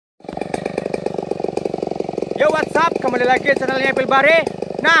what's up? Kembali lagi di channelnya Ipul Bahri.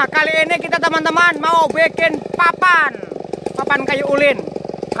 Nah, kali ini kita teman-teman mau bikin papan kayu ulin.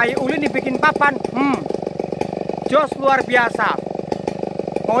 Kayu ulin dibikin papan. Jos luar biasa.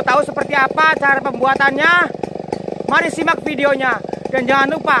 Mau tahu seperti apa cara pembuatannya? Mari simak videonya. Dan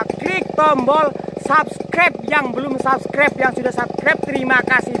jangan lupa klik tombol subscribe yang belum subscribe, yang sudah subscribe terima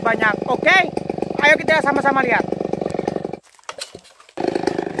kasih banyak. Oke? Ayo kita sama-sama lihat.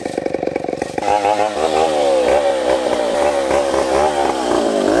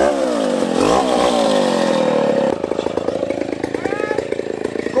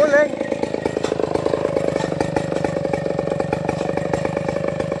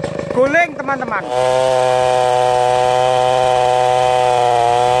 Guling teman-teman.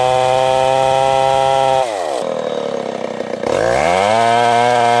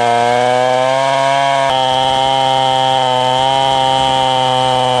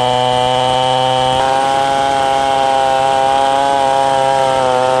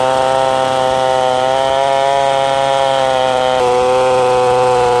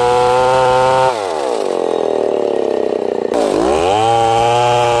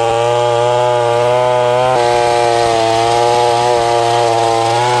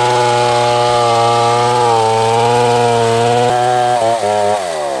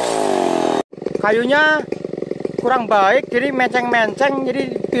 Kayunya kurang baik, jadi menceng-menceng, jadi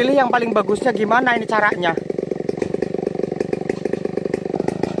pilih yang paling bagusnya. Gimana ini caranya?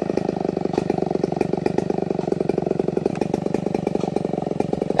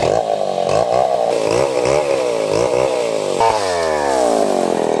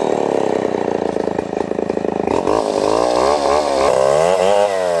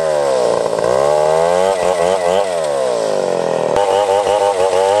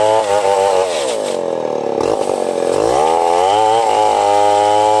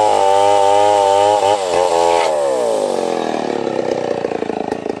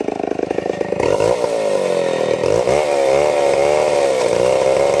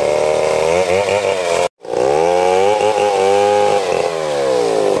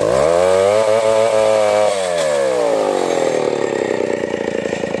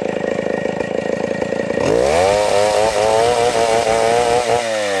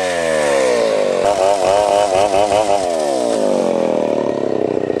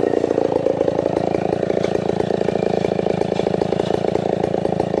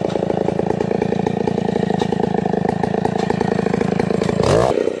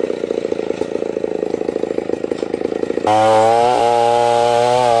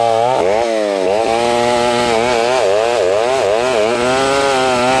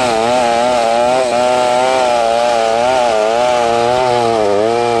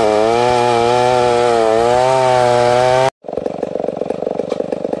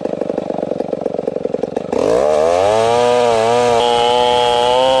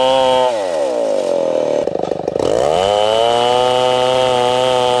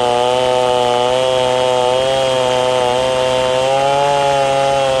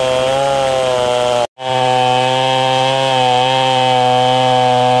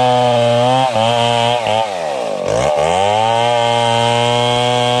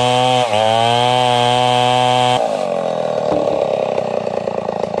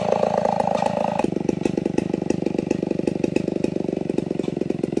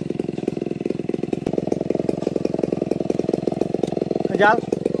 Jal.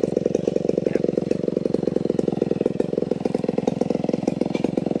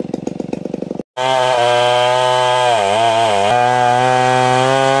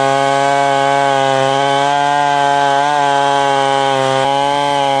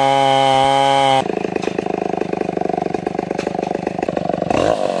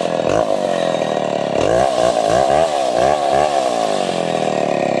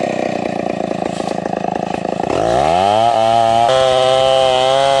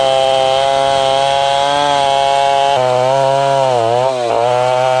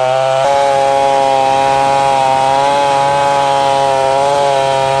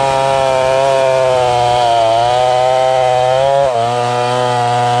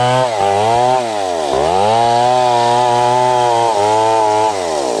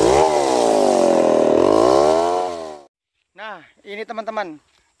 Ini teman-teman,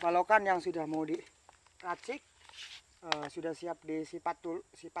 balokan yang sudah mau diracik, sudah siap disipat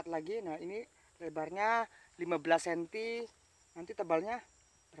lagi. Nah, ini lebarnya 15 cm, nanti tebalnya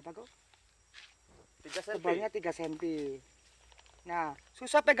berapa kok? 3 cm. Tebalnya 3 cm. Nah,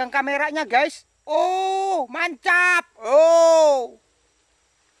 susah pegang kameranya guys. Oh, mancap. Oh.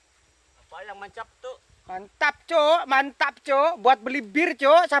 Apa yang mancap tuh? Mantap cok, buat beli bir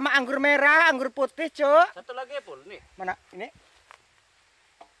cok, sama anggur merah, anggur putih cok. Satu lagi Ipul nih. Mana ini?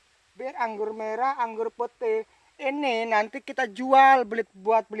 Bir, anggur merah, anggur putih. Ini nanti kita jual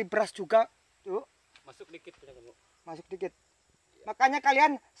buat beli beras juga tuh. Masuk dikit punya kamu. Masuk dikit. Makanya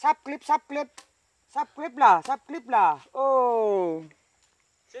kalian subscribe lah. Oh.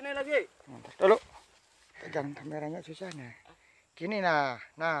 Sini lagi. Dulu. Pegang kameranya susah nih. Gini nah.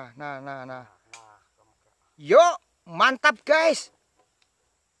 Yuk, mantap guys.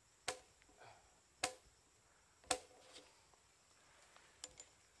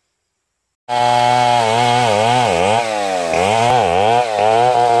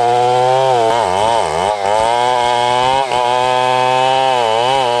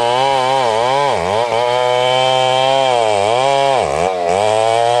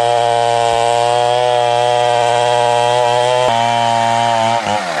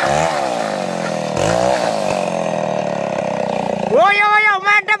 Woyo,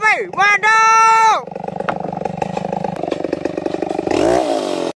 mantap, mantap.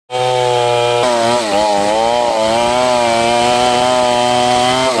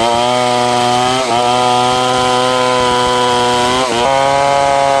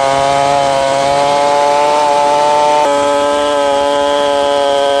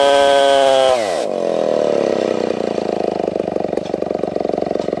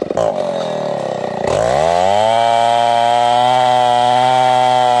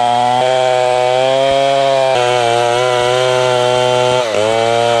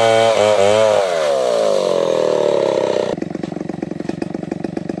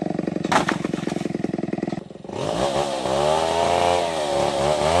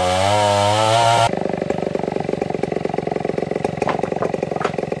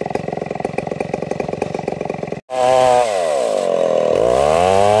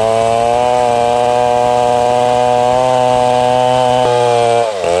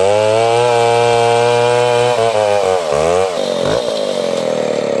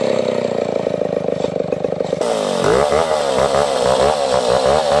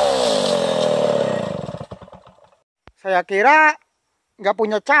 Saya kira nggak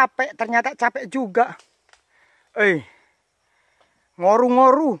punya capek, ternyata capek juga.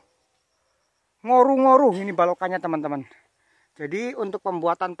 Ngoru-ngoru ini balokannya teman-teman. Jadi untuk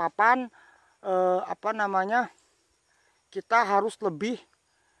pembuatan papan kita harus lebih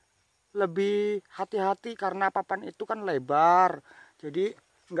hati-hati karena papan itu kan lebar. Jadi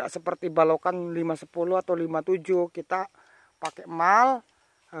nggak seperti balokan 510 atau 57 kita pakai mal.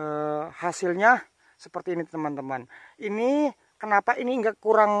 Hasilnya seperti ini teman-teman. Ini kenapa ini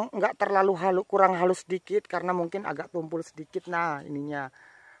nggak terlalu halus, kurang halus sedikit karena mungkin agak tumpul sedikit. Nah ininya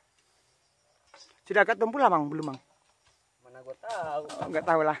sudah agak tumpul lah belum Mang? Mana gua tahu. Nggak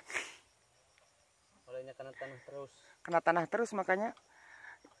tahu lah. Olehnya kena tanah terus. Kena tanah terus makanya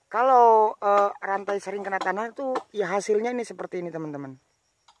kalau rantai sering kena tanah itu ya hasilnya ini seperti ini teman-teman.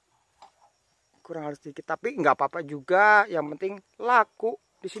 Kurang halus sedikit tapi nggak apa-apa juga. Yang penting laku.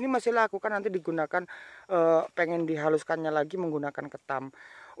 Di sini masih laku kan nanti digunakan pengen dihaluskannya lagi menggunakan ketam.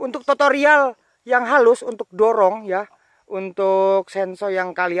 Untuk tutorial yang halus untuk dorong ya, untuk senso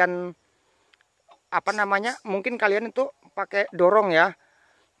yang kalian mungkin kalian itu pakai dorong ya.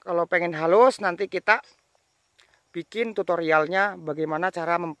 Kalau pengen halus nanti kita bikin tutorialnya bagaimana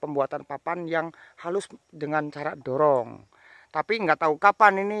cara pembuatan papan yang halus dengan cara dorong. Tapi nggak tahu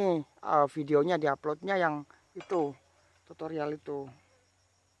kapan ini videonya diuploadnya yang itu tutorial itu.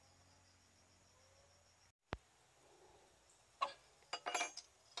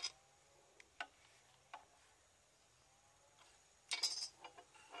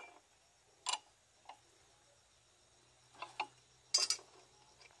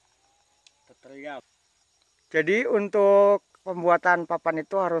 Jadi untuk pembuatan papan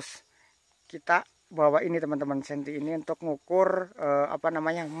itu harus kita bawa ini teman-teman, senti ini untuk ngukur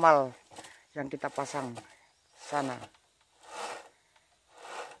mal yang kita pasang sana.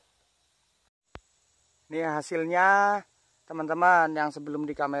 Ini hasilnya teman-teman yang sebelum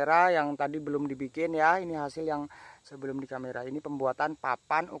di kamera, yang tadi belum dibikin ya. Ini hasil yang sebelum di kamera. Ini pembuatan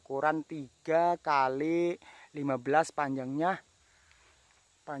papan ukuran 3 x 15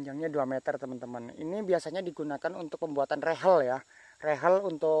 panjangnya 2 meter teman-teman. Ini biasanya digunakan untuk pembuatan rehel ya. Rehel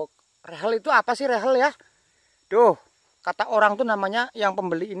itu apa sih rehel ya? Duh, kata orang tuh namanya, yang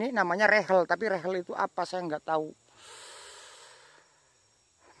pembeli ini namanya rehel, tapi rehel itu apa saya nggak tahu.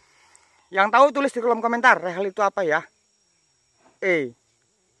 Yang tahu tulis di kolom komentar, rehel itu apa ya?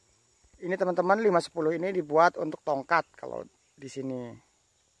 Ini teman-teman 510 ini dibuat untuk tongkat kalau di sini.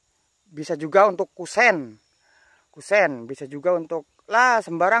 Bisa juga untuk kusen, bisa juga untuk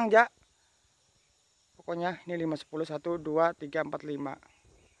sembarang ya. Pokoknya ini 5, 10, 1, 2, 3, 4, 5.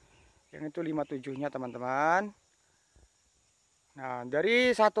 Yang itu 5, 7-nya teman-teman. Nah,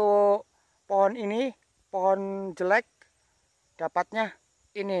 dari satu pohon ini, pohon jelek, dapatnya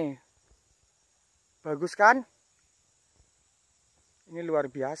ini. Bagus kan? Ini luar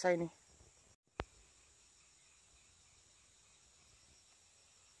biasa ini.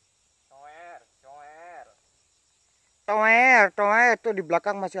 Toer, tuh di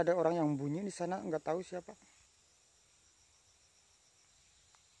belakang masih ada orang yang bunyi di sana, nggak tahu siapa.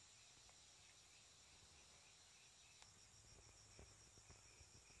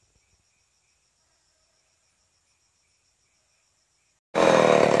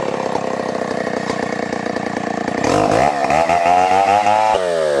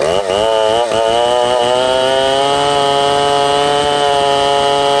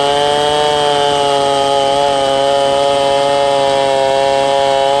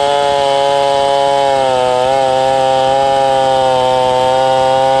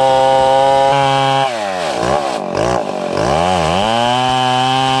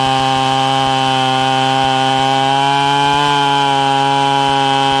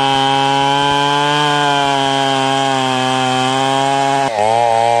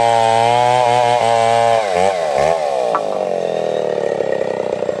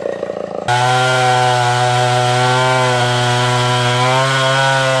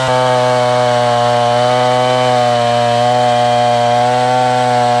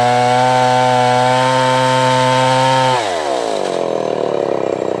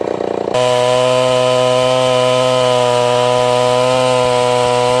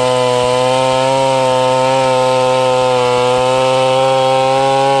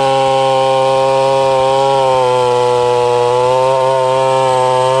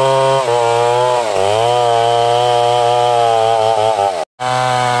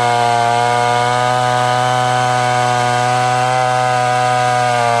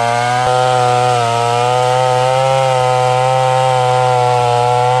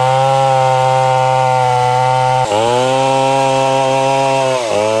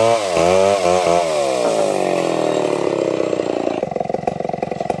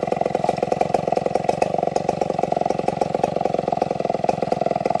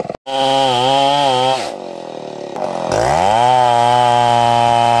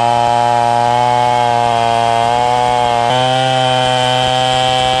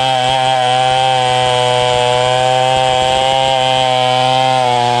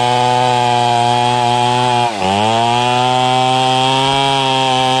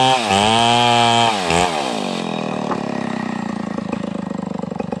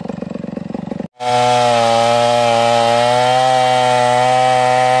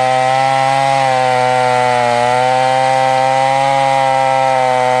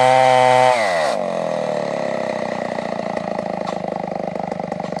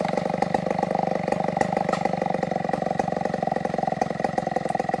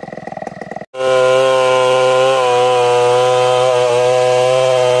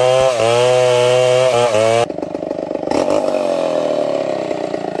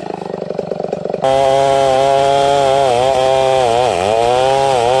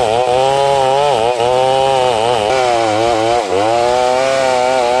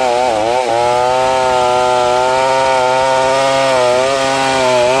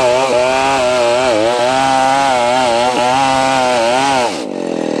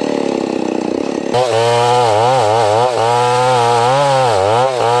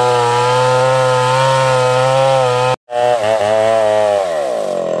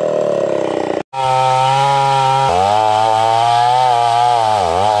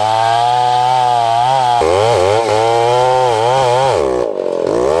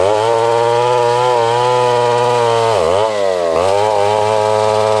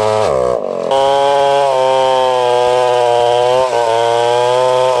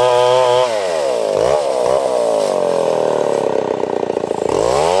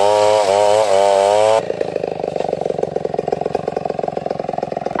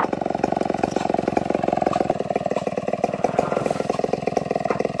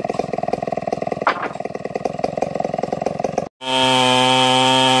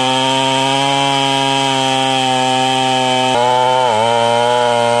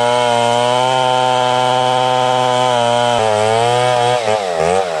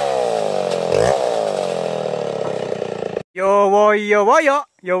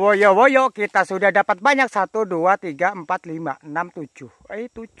 Yo, kita sudah dapat banyak. 1, 2, 3, 4, 5, 6, 7.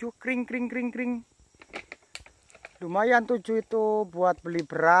 7 kring. Lumayan 7 itu buat beli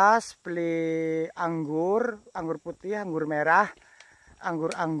beras, beli anggur putih, anggur merah,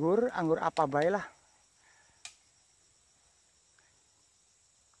 anggur apa baiklah.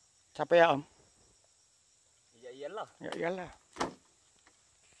 Capek ya Om? Iya iyalah. Ya iyalah.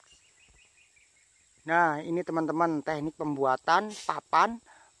 Nah ini teman-teman teknik pembuatan papan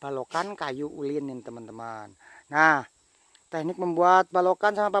balokan kayu ulin ini teman-teman. Nah teknik membuat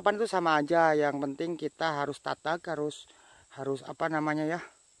balokan sama papan itu sama aja. Yang penting kita harus tata, harus apa namanya ya,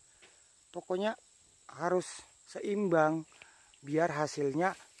 pokoknya harus seimbang biar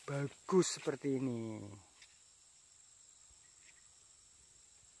hasilnya bagus seperti ini.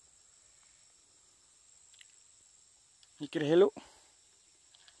 Mikir hello.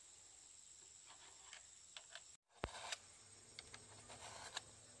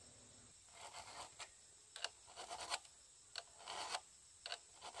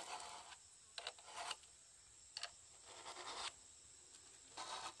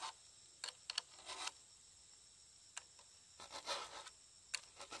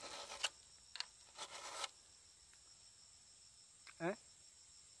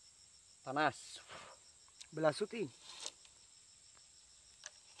 Panas. Belah suti.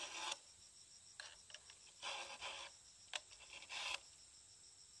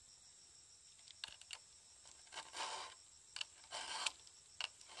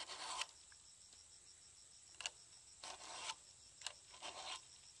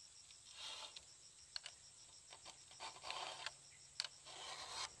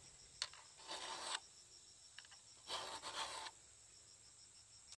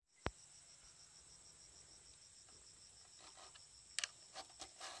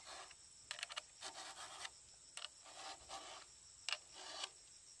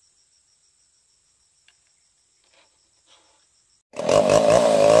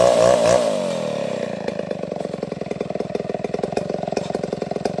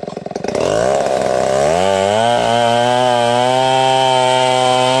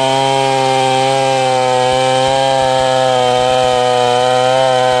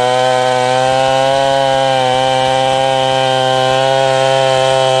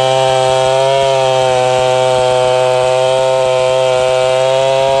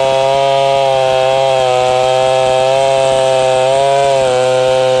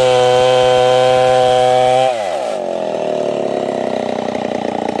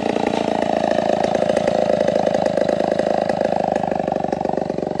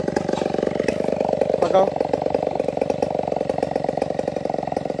 Kau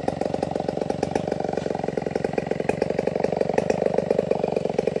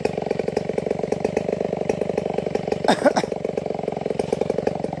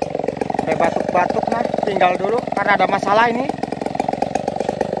batuk-batuk nah, tinggal dulu karena ada masalah ini,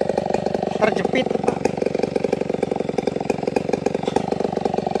 terjepit.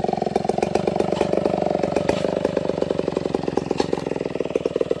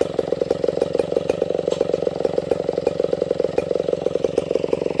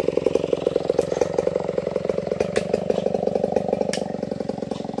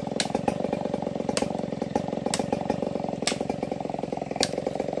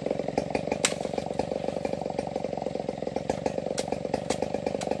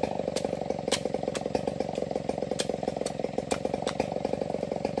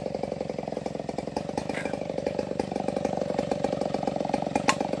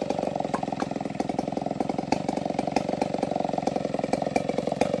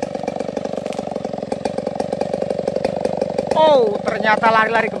 Oh, ternyata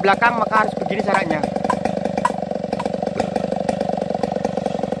lari-lari ke belakang, maka harus begini caranya.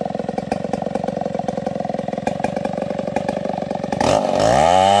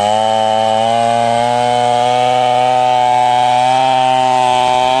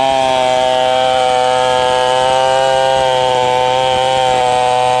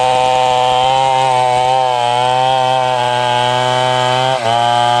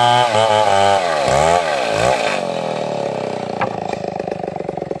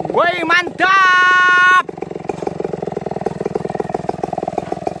 Woi, mantap!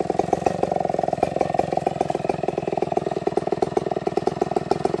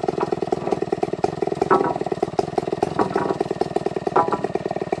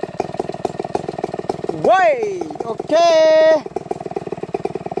 Woi, oke.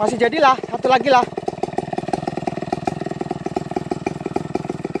 Masih jadilah, satu lagi lah.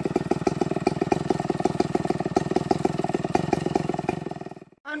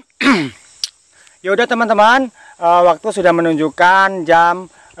 Ya udah teman-teman, waktu sudah menunjukkan jam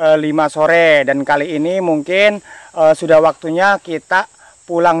 5 sore dan kali ini mungkin sudah waktunya kita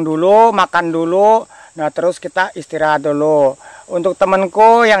pulang dulu, makan dulu. Nah, terus kita istirahat dulu. Untuk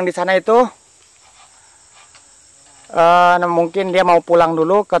temanku yang di sana itu mungkin dia mau pulang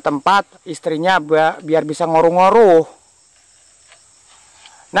dulu ke tempat istrinya biar bisa ngoruh-ngoruh.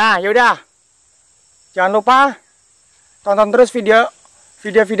 Nah, yaudah. Jangan lupa tonton terus video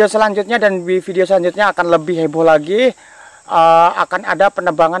selanjutnya, dan di video selanjutnya akan lebih heboh lagi. Akan ada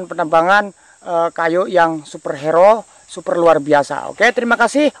penebangan kayu yang superhero, super luar biasa. Oke, terima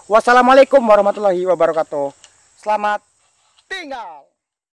kasih. Wassalamualaikum warahmatullahi wabarakatuh. Selamat tinggal.